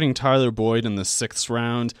was targeting Tyler Boyd in the 6th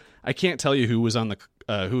round. I can't tell you who was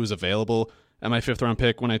who was available at my 5th round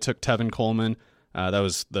pick when I took Tevin Coleman. That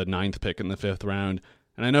was the 9th pick in the 5th round.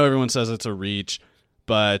 And I know everyone says it's a reach,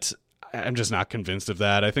 but I'm just not convinced of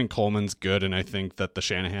that. I think Coleman's good, and I think that the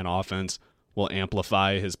Shanahan offense will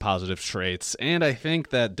amplify his positive traits. And I think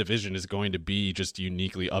that division is going to be just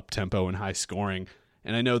uniquely up-tempo and high-scoring.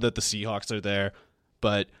 And I know that the Seahawks are there,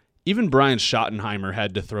 but even Brian Schottenheimer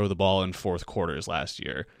had to throw the ball in 4th quarters last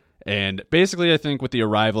year. And basically, I think with the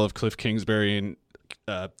arrival of Cliff Kingsbury and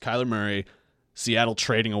Kyler Murray, Seattle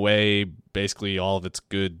trading away basically all of its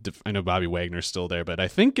good. I know Bobby Wagner's still there, but I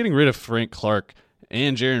think getting rid of Frank Clark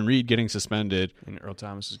and Jaron Reed getting suspended. And Earl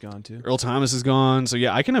Thomas is gone too. Earl Thomas is gone. So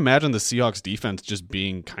yeah, I can imagine the Seahawks defense just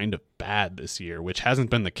being kind of bad this year, which hasn't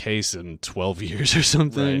been the case in 12 years or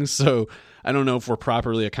something. Right. So I don't know if we're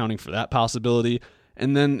properly accounting for that possibility.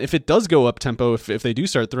 And then if it does go up tempo, if they do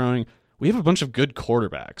start throwing, we have a bunch of good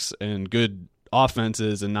quarterbacks and good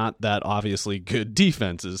offenses and not that obviously good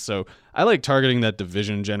defenses. So I like targeting that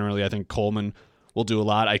division generally. I think Coleman will do a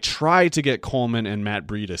lot. I try to get Coleman and Matt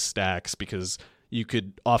Breida stacks because you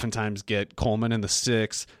could oftentimes get Coleman in the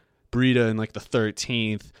 6th, Breida in like the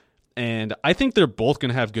 13th. And I think they're both going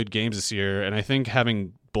to have good games this year. And I think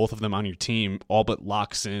having both of them on your team all but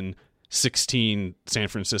locks in 16 San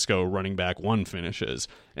Francisco running back 1 finishes.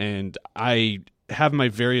 And I have my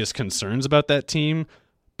various concerns about that team,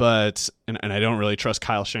 but and I don't really trust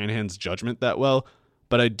Kyle Shanahan's judgment that well,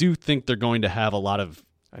 but I do think they're going to have a lot of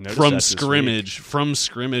from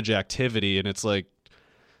scrimmage activity, and it's like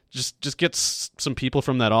just get some people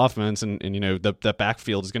from that offense, and you know that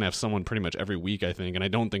backfield is going to have someone pretty much every week, I think, and I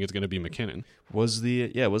don't think it's going to be McKinnon. Was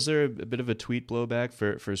there a bit of a tweet blowback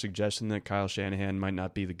for suggesting that Kyle Shanahan might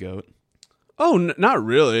not be the GOAT? Oh, not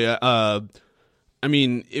really. I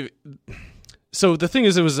mean, so the thing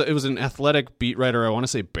is, it was an Athletic beat writer. I want to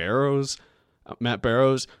say Matt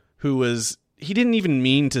Barrows, he didn't even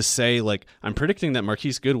mean to say like I'm predicting that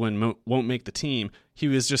Marquise Goodwin won't make the team. He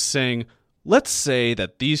was just saying, let's say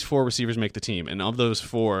that these 4 receivers make the team, and of those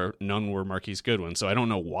 4, none were Marquise Goodwin. So I don't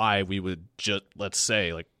know why we would just let's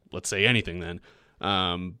say anything then.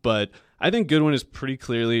 But I think Goodwin is pretty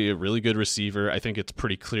clearly a really good receiver. I think it's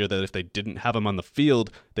pretty clear that if they didn't have him on the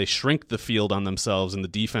field, they shrink the field on themselves, and the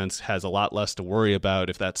defense has a lot less to worry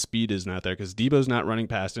about if that speed is not there, because Debo's not running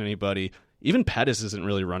past anybody. Even Pettis isn't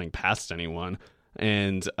really running past anyone.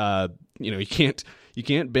 And you can't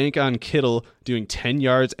bank on Kittle doing 10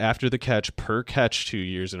 yards after the catch per catch 2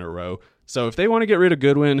 years in a row. So if they want to get rid of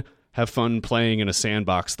Goodwin, have fun playing in a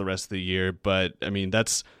sandbox the rest of the year. But I mean,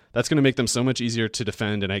 that's going to make them so much easier to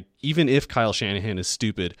defend. And even if Kyle Shanahan is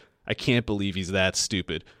stupid, I can't believe he's that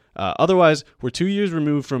stupid. Otherwise, we're 2 years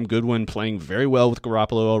removed from Goodwin playing very well with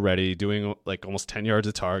Garoppolo already, doing like almost 10 yards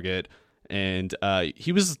a target. And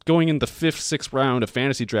he was going in the 5th, 6th round of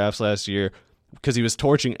fantasy drafts last year because he was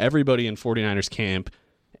torching everybody in 49ers camp.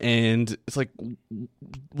 And it's like,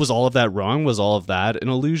 was all of that wrong? Was all of that an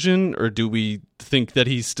illusion? Or do we think that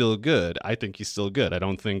he's still good? I think he's still good. I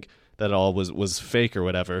don't think that all was fake or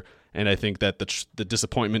whatever. And I think that the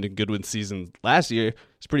disappointment in Goodwin's season last year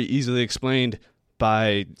is pretty easily explained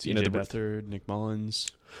by the Beathard, Nick Mullins.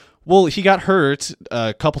 Well, he got hurt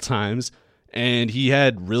a couple times, and he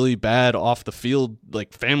had really bad off the field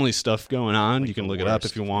like family stuff going on. Like you can look it up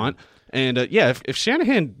if you want. And if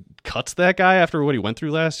Shanahan cuts that guy after what he went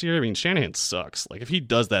through last year, I mean, Shanahan sucks. Like if he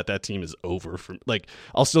does that team is over.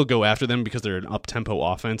 I'll still go after them because they're an up-tempo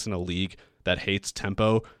offense in a league that hates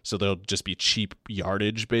tempo, so they'll just be cheap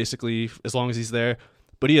yardage basically as long as he's there.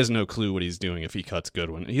 But he has no clue what he's doing if he cuts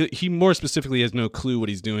Goodwin. He more specifically has no clue what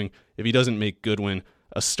he's doing if he doesn't make Goodwin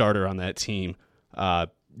a starter on that team.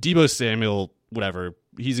 Deebo Samuel, whatever,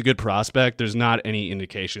 he's a good prospect. There's not any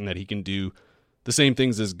indication that he can do the same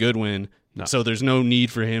things as Goodwin, so there's no need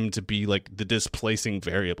for him to be like the displacing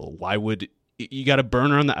variable. Why would you got a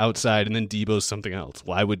burner on the outside and then Deebo's something else?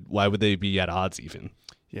 Why would they be at odds even?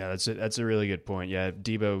 Yeah, that's a really good point. Yeah,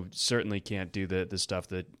 Deebo certainly can't do the stuff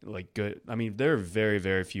that like good. I mean, there are very,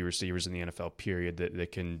 very few receivers in the NFL period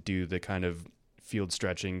that can do the kind of field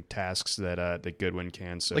stretching tasks that Goodwin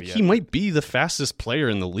can. So he might be the fastest player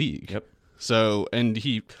in the league. Yep. So and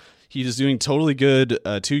he was doing totally good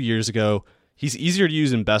 2 years ago. He's easier to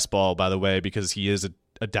use in best ball, by the way, because he is a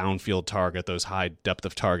downfield target. Those high depth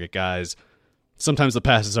of target guys. Sometimes the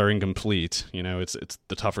passes are incomplete. You know, it's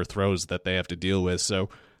the tougher throws that they have to deal with. So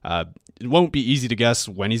it won't be easy to guess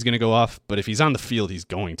when he's going to go off, but if he's on the field, he's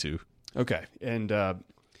going to. Okay, and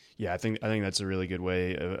I think that's a really good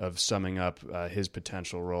way of summing up his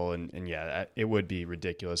potential role. And yeah, it would be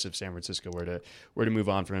ridiculous if San Francisco were to move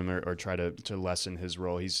on from him or try to lessen his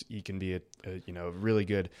role. He can be a really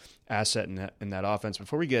good asset in that offense.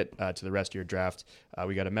 Before we get to the rest of your draft,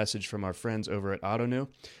 we got a message from our friends over at AutoNew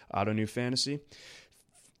Fantasy.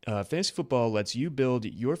 Fantasy football lets you build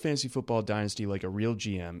your fantasy football dynasty like a real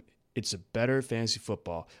GM. It's a better fantasy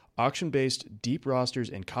football. Auction-based, deep rosters,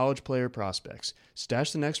 and college player prospects.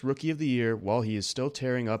 Stash the next rookie of the year while he is still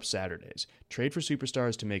tearing up Saturdays. Trade for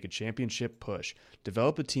superstars to make a championship push.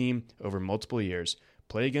 Develop a team over multiple years.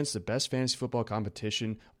 Play against the best fantasy football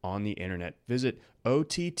competition on the internet. Visit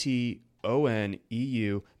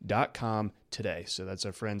OTTONEU.com today. So that's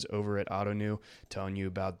our friends over at AutoNew telling you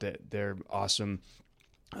about their awesome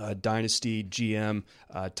dynasty GM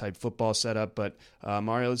type football setup. But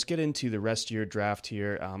Mario, let's get into the rest of your draft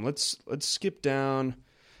here. Let's skip down.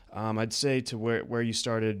 I'd say to where you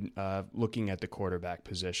started looking at the quarterback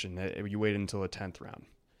position. You waited until the 10th round.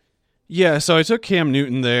 Yeah, so I took Cam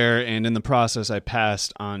Newton there, and in the process, I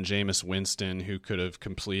passed on Jameis Winston, who could have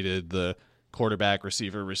completed the quarterback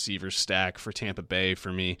receiver stack for Tampa Bay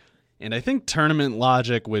for me. And I think tournament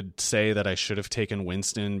logic would say that I should have taken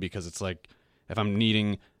Winston because it's like, if I'm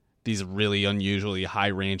needing these really unusually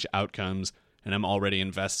high-range outcomes and I'm already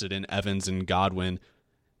invested in Evans and Godwin,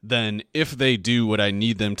 then if they do what I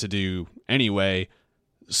need them to do anyway,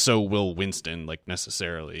 so will Winston, like,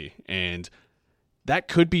 necessarily. And that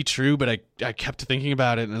could be true, but I kept thinking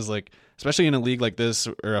about it, and I was like, especially in a league like this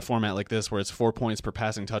or a format like this where it's 4 points per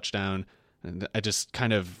passing touchdown, and I just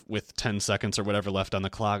kind of, with 10 seconds or whatever left on the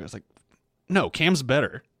clock, I was like, no, Cam's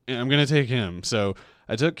better. I'm going to take him. So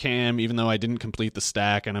I took Cam, even though I didn't complete the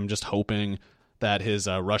stack, and I'm just hoping that his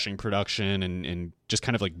rushing production and just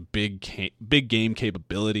kind of like big game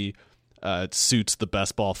capability suits the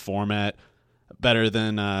best ball format better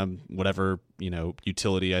than whatever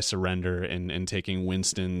utility I surrender and taking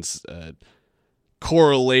Winston's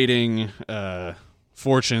correlating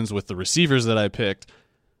fortunes with the receivers that I picked.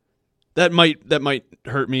 That might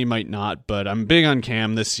hurt me, might not, but I'm big on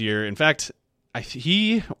Cam this year. In fact,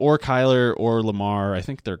 he or Kyler or Lamar, I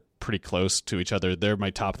think they're pretty close to each other. They're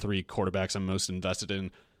my top 3 quarterbacks I'm most invested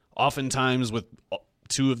in. Oftentimes with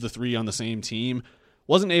 2 of the 3 on the same team.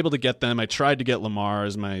 Wasn't able to get them. I tried to get Lamar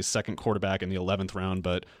as my second quarterback in the 11th round,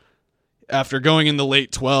 but after going in the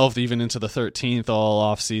late 12th, even into the 13th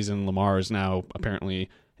all offseason, Lamar is now apparently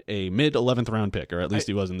a mid-11th round pick, or at least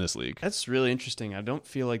he was in this league. That's really interesting. I don't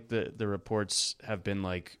feel like the reports have been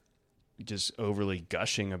like just overly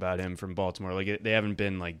gushing about him from Baltimore. Like they haven't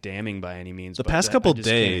been like damning by any means. The past couple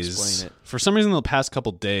days, for some reason, the past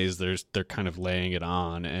couple days, they're kind of laying it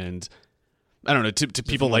on, and I don't know. To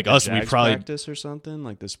people like us, we probably practice or something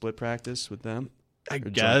like the split practice with them. I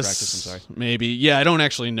guess maybe. Yeah, I don't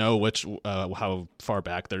actually know which how far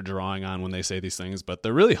back they're drawing on when they say these things, but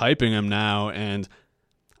they're really hyping him now, and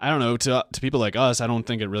I don't know. To people like us, I don't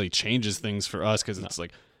think it really changes things for us because it's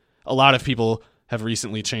like a lot of people have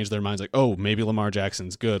recently changed their minds, like, oh, maybe Lamar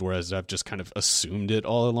Jackson's good, whereas I've just kind of assumed it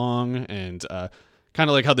all along, and kind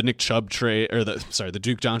of like how the Nick Chubb trade, or the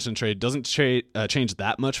Duke Johnson trade doesn't change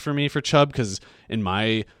that much for me for Chubb, because in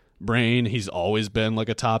my brain he's always been like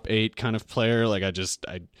a top 8 kind of player. Like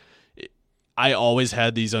I always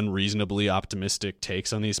had these unreasonably optimistic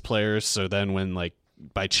takes on these players, so then when like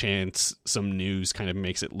by chance some news kind of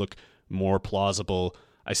makes it look more plausible,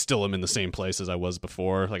 I still am in the same place as I was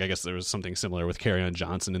before. Like, I guess there was something similar with Kerryon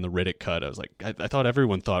Johnson in the Riddick cut. I was like, I thought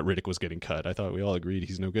everyone thought Riddick was getting cut. I thought we all agreed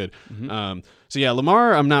he's no good. Mm-hmm. So yeah,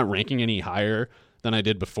 Lamar, I'm not ranking any higher than I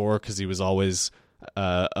did before because he was always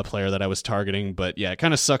a player that I was targeting. But yeah, it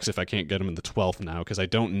kind of sucks if I can't get him in the 12th now because I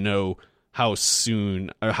don't know how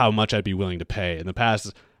soon or how much I'd be willing to pay. In the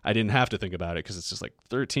past, I didn't have to think about it because it's just like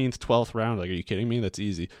 13th, 12th round. Like, are you kidding me? That's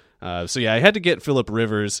easy. So yeah, I had to get Phillip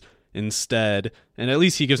Rivers instead, and at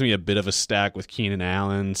least he gives me a bit of a stack with Keenan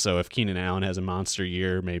Allen. So if Keenan Allen has a monster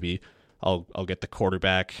year, maybe I'll get the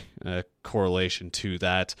quarterback correlation to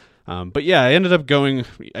that. But yeah, I ended up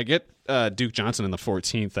I get Duke Johnson in the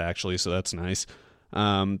 14th actually, so that's nice.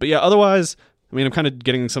 But yeah, otherwise, I mean, I'm kind of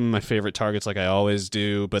getting some of my favorite targets like I always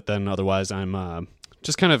do, but then otherwise I'm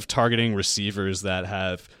just kind of targeting receivers that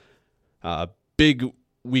have big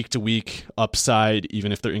week-to-week upside,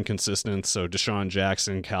 even if they're inconsistent. So Deshaun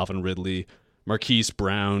Jackson, Calvin Ridley, Marquise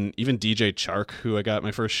Brown, even DJ Chark, who I got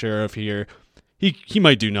my first share of here. He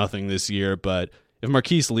might do nothing this year, but if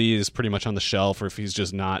Marquise Lee is pretty much on the shelf, or if he's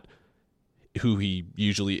just not who he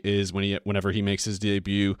usually is whenever he makes his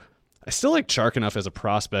debut, I still like Chark enough as a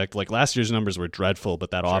prospect. Like, last year's numbers were dreadful,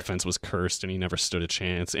 but that offense was cursed, and he never stood a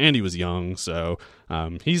chance, and he was young, so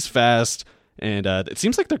he's fast. And it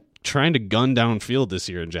seems like they're trying to gun downfield this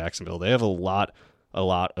year in Jacksonville. They have a lot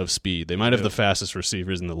of speed. They might have the fastest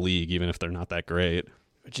receivers in the league, even if they're not that great.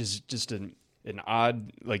 Which is just an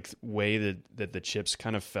odd like way that the chips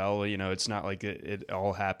kind of fell. You know, it's not like it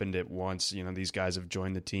all happened at once. You know, these guys have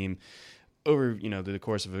joined the team over, you know, the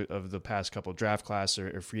course of the past couple draft class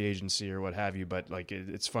or free agency or what have you. But like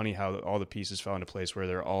it's funny how all the pieces fell into place where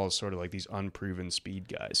they're all sort of like these unproven speed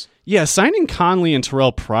guys. Yeah, signing Conley and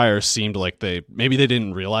Terrell Pryor seemed like maybe they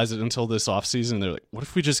didn't realize it until this offseason. They're like, what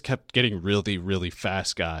if we just kept getting really, really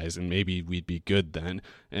fast guys and maybe we'd be good then?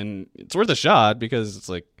 And it's worth a shot because it's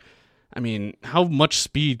like, I mean, how much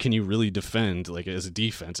speed can you really defend like as a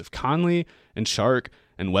defense? If Conley and Chark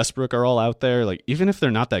and Westbrook are all out there, like, even if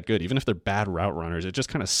they're not that good, even if they're bad route runners, it just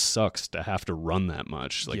kind of sucks to have to run that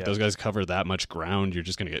much. Like, those guys cover that much ground, you're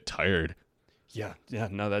just going to get tired. Yeah,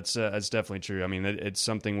 no, that's definitely true. I mean, it's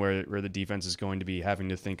something where the defense is going to be having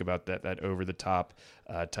to think about that over the top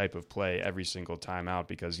type of play every single time out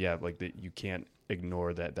because you can't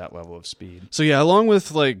ignore that level of speed. So yeah, along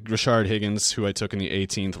with like Rashard Higgins, who I took in the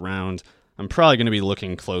 18th round, I'm probably going to be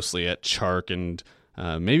looking closely at Chark and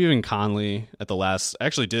maybe even Conley at the last. I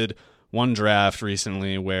actually did one draft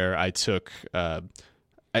recently where I took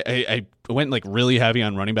I went like really heavy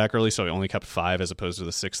on running back early, so I only kept 5 as opposed to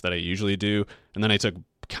the 6 that I usually do. And then I took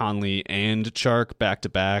Conley and Chark back to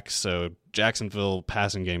back. So Jacksonville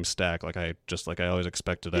passing game stack like I always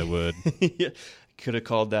expected I would. Yeah. Could have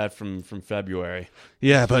called that from February.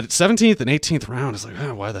 Yeah, but 17th and 18th round is like,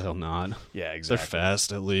 why the hell not? Yeah, exactly. They're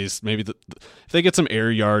fast at least. Maybe if they get some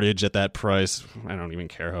air yardage at that price, I don't even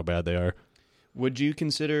care how bad they are. Would you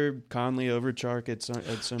consider Conley over Chark at some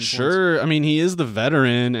point? Sure. I mean, he is the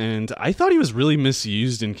veteran, and I thought he was really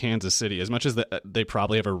misused in Kansas City. As much as they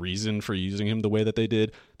probably have a reason for using him the way that they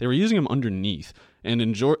did, they were using him underneath. And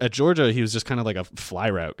at Georgia, he was just kind of like a fly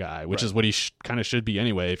route guy, which is what he kind of should be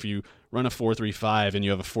anyway. If you run a 4.35 and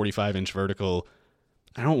you have a 45-inch vertical,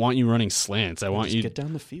 I don't want you running slants. I want you get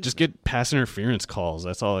down the field. Just get pass interference calls.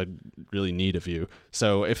 That's all I really need of you.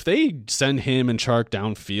 So if they send him and Chark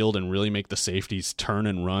downfield and really make the safeties turn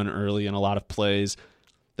and run early in a lot of plays,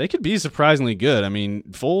 they could be surprisingly good. I mean,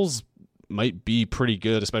 Foles might be pretty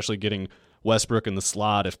good, especially getting Westbrook in the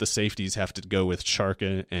slot if the safeties have to go with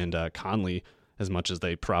Chark and Conley as much as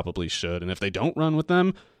they probably should. And if they don't run with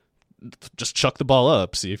them, just chuck the ball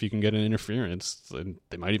up, see if you can get an interference. And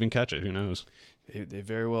they might even catch it. Who knows? They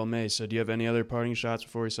very well may. So do you have any other parting shots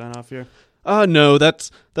before we sign off here? No, that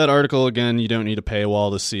article, again, you don't need a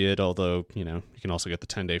paywall to see it, although, you can also get the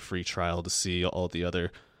 10-day free trial to see all the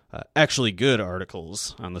other actually good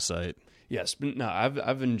articles on the site. Yes, no,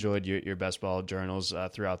 I've enjoyed your best ball journals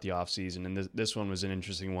throughout the off season, and this one was an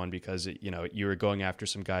interesting one because you were going after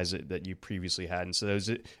some guys that you previously had, and so there was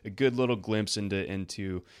a good little glimpse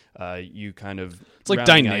into you kind of. It's like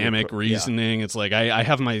dynamic reasoning. Yeah. It's like I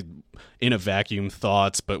have my in a vacuum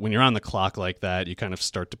thoughts, but when you're on the clock like that, you kind of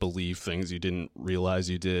start to believe things you didn't realize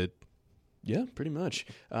you did. Yeah, pretty much.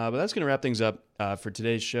 But that's going to wrap things up for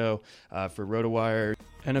today's show for RotoWire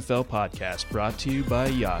NFL Podcast, brought to you by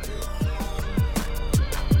Yahoo.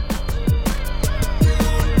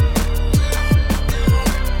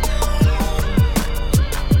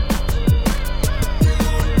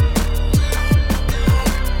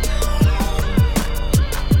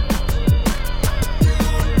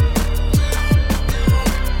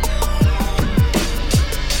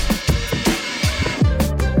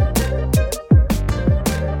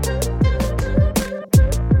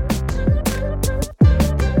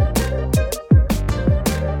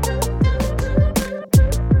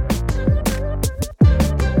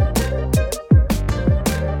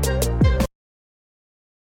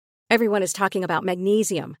 Everyone is talking about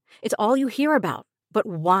magnesium. It's all you hear about. But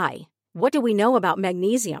why? What do we know about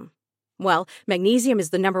magnesium? Well, magnesium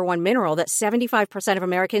is the number one mineral that 75% of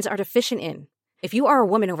Americans are deficient in. If you are a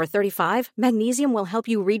woman over 35, magnesium will help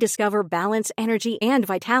you rediscover balance, energy, and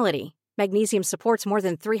vitality. Magnesium supports more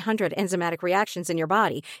than 300 enzymatic reactions in your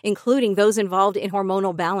body, including those involved in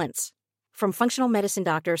hormonal balance. From functional medicine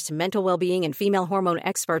doctors to mental well-being and female hormone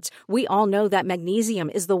experts, we all know that magnesium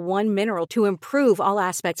is the one mineral to improve all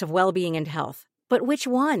aspects of well-being and health. But which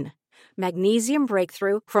one? Magnesium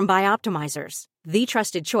Breakthrough from Bioptimizers, the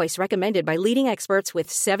trusted choice recommended by leading experts with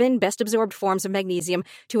 7 best-absorbed forms of magnesium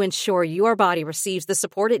to ensure your body receives the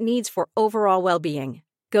support it needs for overall well-being.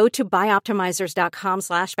 Go to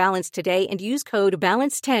bioptimizers.com/balance today and use code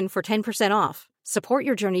BALANCE10 for 10% off. Support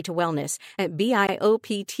your journey to wellness at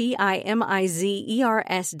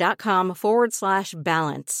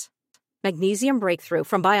bioptimizers.com/balance. Magnesium Breakthrough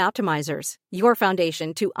from Bioptimizers, your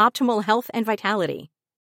foundation to optimal health and vitality.